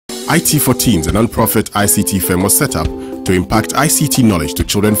IT for Teens, a non-profit ICT firm, was set up to impact ICT knowledge to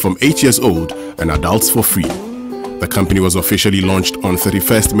children from 8 years old and adults for free. The company was officially launched on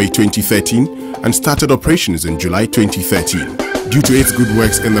 31st May 2013 and started operations in July 2013. Due to its good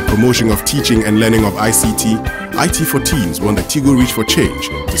works in the promotion of teaching and learning of ICT, IT for Teens won the Tigo Reach for Change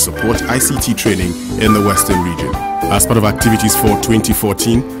to support ICT training in the Western region. As part of activities for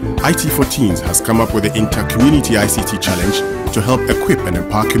 2014, IT for Teens has come up with the Inter-Community ICT Challenge to help equip and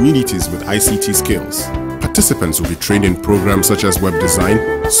empower communities with ICT skills. Participants will be trained in programs such as web design,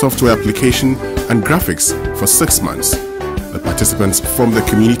 software application, and graphics for 6 months. The participants from the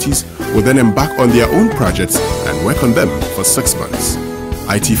communities will then embark on their own projects and work on them for 6 months.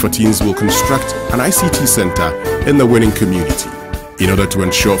 IT for Teens will construct an ICT center in the winning community. In order to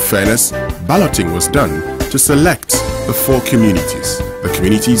ensure fairness, balloting was done to select the 4 communities. The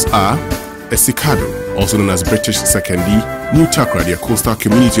communities are Essikado, also known as British Sekondi, New Takoradi, a coastal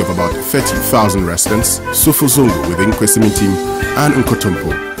community of about 30,000 residents, Sofozongo within Kwesimintsim and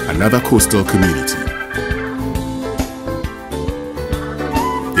Nkotompo, another coastal community.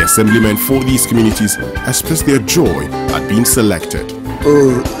 The assemblymen for these communities expressed their joy at being selected.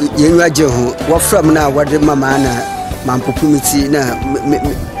 What from now? What the mama na mampopumiti na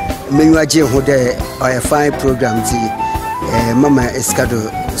menywaje ho de a fine program ti mama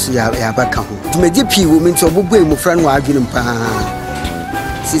Essikado so ya baka ho. Tumedi pi wo minto obobu mu fra no adwene pa.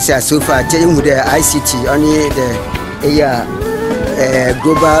 Sisi so far je hu de ICT oni de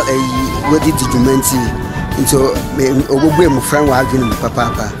global wedi documenti into obobu mu fra no adwene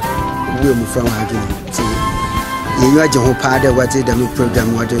papa. Obobu mu fra no adwene ti yenywaje ho pa de what the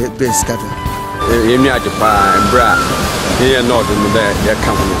program what the Essikado. Yenywaje pa mbra here not in the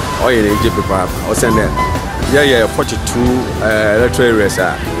company or in Egypt or send it. Yeah, 42 electoral areas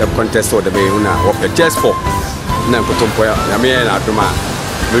the contest or the Bayuna of the just for Nkotompo, Yamia and Aduma,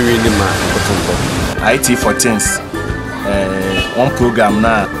 Nkotompo. IT for Teens, one program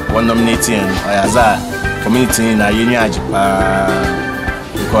now, one nominating Ayaza community in a union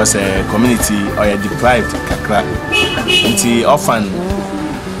because community or deprived Kakra. It's often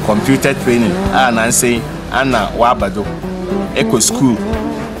computer training, and I say, Anna Wabado, Eco School,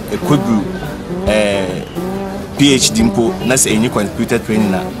 Eco PhD mpo na say any computer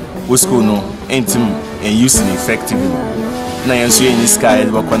training na wo school no entim and using effectively na yenso yen sky e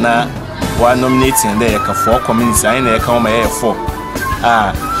bako na wa nominating there ka 4 communities I na ka o ma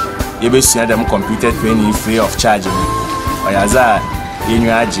 4 ye be sua dem computer training free of charge oyaza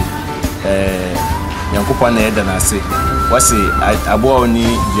yenyu age yankopa na eda na say wase abo oni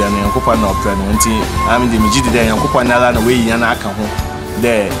dia na yankopa na opera no nti am de migidi de yankopa na la na we yin na aka ho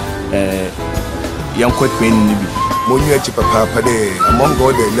de young quite pain in the Monuachi Papa among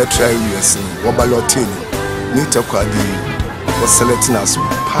all the electoral areas in balloting, New Takoradi was selected as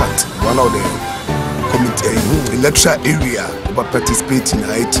part one of the committee electoral area about participating in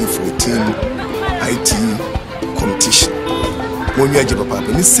IT 14 IT competition. Monuachi Papa,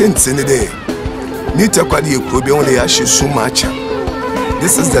 in the sense in the day, New Takoradi could be only actually so much.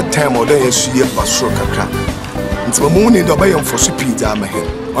 This is the time of the year Basro Kaka. It's a morning the buy for speed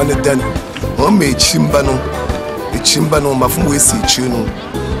on the den. One made Chimbano, the Chimbano Mafu Chino,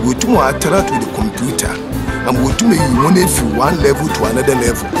 we do interact with the computer and we do make from one level to another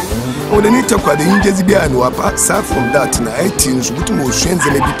level. On the Takoradi Injazibia and Wapa, aside from that, in iTunes, we do more strengths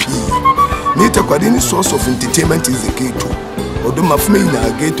than ABP. Takoradi source of entertainment is the gate. Although Mafme in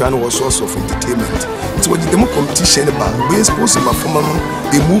a gate and was source of entertainment. It's what the demo competition about. We expose them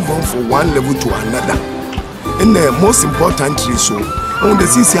they move on from one level to another. And the most important reason. On the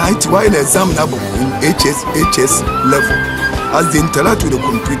CCIT, while exam in HS level, as they interact with the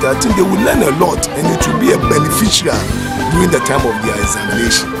computer, I think they will learn a lot and it will be a beneficial during the time of their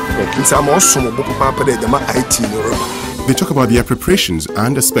examination. They talk about their preparations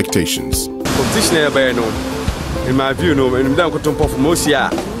and expectations. Competition in my view, no, and I'm going to perform for most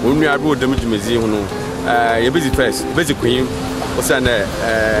year. When we are road damage museum, you busy first, busy queen, what's an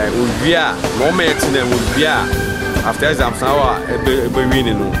we are moments in the after exams now,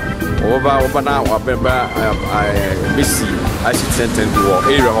 winning over now, I busy. I should send them to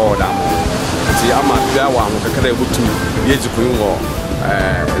area or down. See, I'm a one can able to years of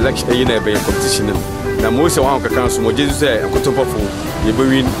election in a competition. Now, most of our council, what Jesus said, Nkotompo, you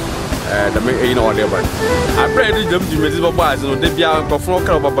win the whatever. I pray them to Miss Bobas, no, they be out of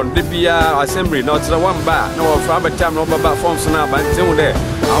Flocka, they be assembly, not one bar, no, from a time, no, about forms now, but there.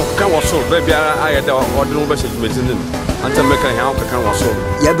 I'll come also, baby. I had no message until making how can also.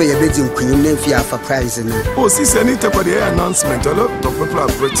 Yabe Yabe Queen if you have a prize. Oh, since any type of the announcement, a lot of people are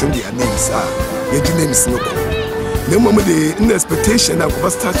writing their names. Your name is Noko. The moment the expectation that we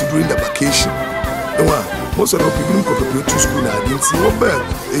start during the vacation. Most of the people go to school now. Didn't see what bad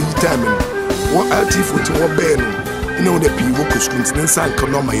any time. What IT for what bad. You know the people go to school. Then some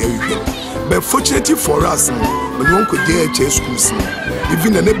come on my area. But fortunately for us, when one could DHS schools,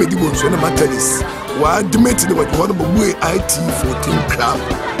 even the neighborhood was on the materials. Why admitted what one of the way IT 14 club,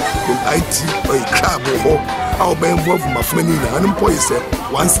 IT or a club or I'll be involved with my friend in an employee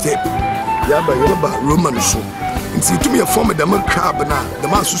one step. Yeah, but you're about Roman so. And see to me a former Demo club now,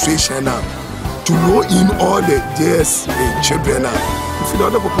 the association now, to know in all the JS children now. If you know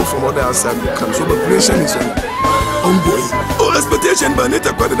other people from other outside, you come. So the operation is ongoing. Oh, expectation by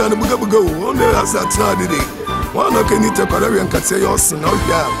Nita Takoradi and Bugabugo, on the outside today. One of Nita Takoradi and can say, oh, so now,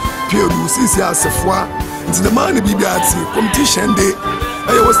 yeah, Pierre, you see, as a foie. It's the man BBRT competition day.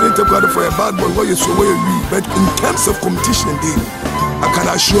 I was Nita Takoradi for a bad boy, where you so where you read. But in terms of competition day, I can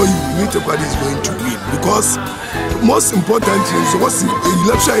assure you, Nita Takoradi is going to win because most important is what's the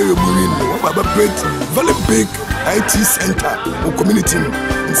election area we operate very big IT center or community.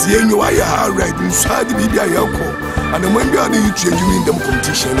 It's here you are right inside the BBI and when you are the in them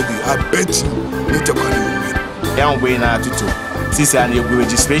competition, I bet you Nita Takoradi will win. Young way now to see and you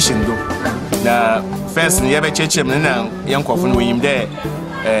registration do. Now first you ever check him now young coffin with him there.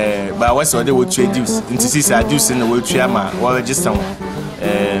 But what's what they will introduce into see I do in the world chairman or register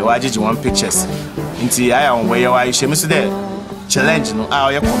why did you want pictures? Inti I am where I shame so there challenge no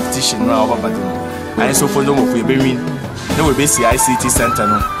our competition no our bad no I so for no for be win no we be see ICT center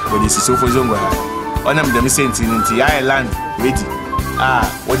no where this so for zongo on them say inti Ireland ready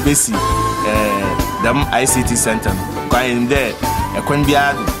what be see them ICT center going there e kon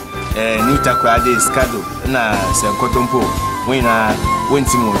bia New Takoradi Essikado na Nkotompo when when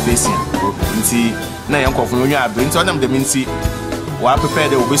team on facing inti na yankofo no nya abe inti on them inti wa prepare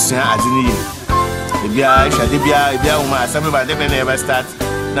the obesuan adini Bia Bia Uma, some of them never start.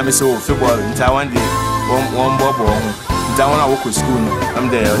 Now, so football in Taiwan, one bob or Taiwan, I work with school. I'm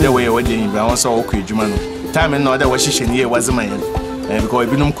there, the way away, but I also work with German. Time and other Washington year was a man. Because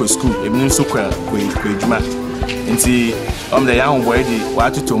I've been to school, I've been so quick with German. And see, I'm the young boy,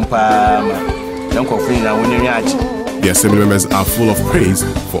 what to Tumpa, young coffee, and when you're The Assembly members are full of praise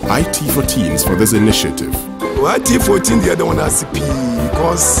for IT for Teens for this initiative. IT 14, the other one has CP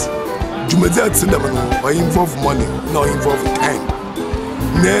because. I involve money, not involve time.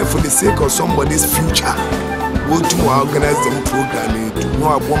 Now, for the sake of somebody's future, we to organize them program to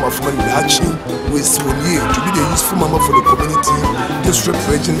know a woman from the action with Sonia to be the useful member for the community, district,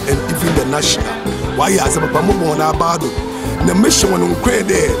 region, and even the national. Why as a Pamu on our bado? The mission on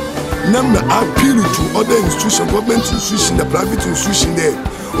credit. Number appeal to other institutions, government institutions, the private institution there.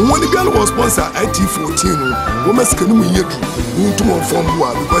 When the girl was sponsored IT 14, we must come here to more form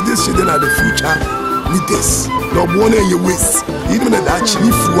because this children are the future leaders. No one in your waist, even at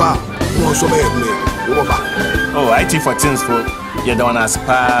actually for oh, IT 14 for you don't ask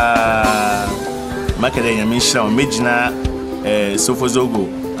pa Macadamia Misha or Mijna Sofozogo,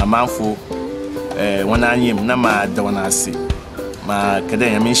 a manful one I am Nama Donasi. Ma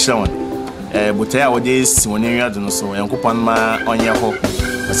Macadamia Misha but I would this when you don't know so and coupon ma on your hope.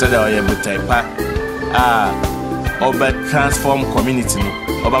 I said I am but over transform community no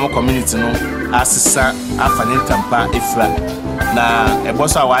Obama community no asisa afane tampa ifra na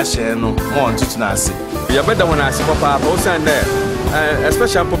eboso a wa share no mo on tutu na ase ya beda wona ase papa o san there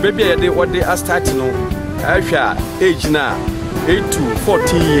especially for baby ya dey what they are starting no ahwa age na 8 to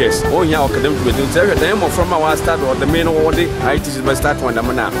 14 years oh yeah academic within the time from our start or the main or the IT is start when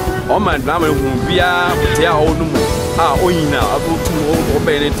them na o man na hu bia te a onu oyina ago to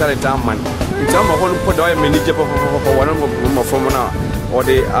obey talent man in terms of one put the manager for one from now or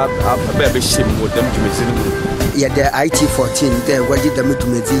they are baby shame with them to me yeah the IT 14 there what did them to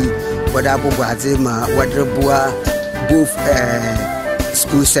me what abu bazima what bua both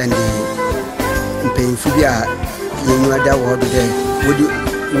schools and paying for you know that word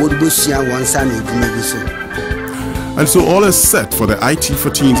there would be seen one Sunday maybe so. And so all is set for the IT for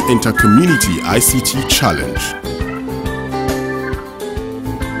Teens Inter-Community ICT Challenge.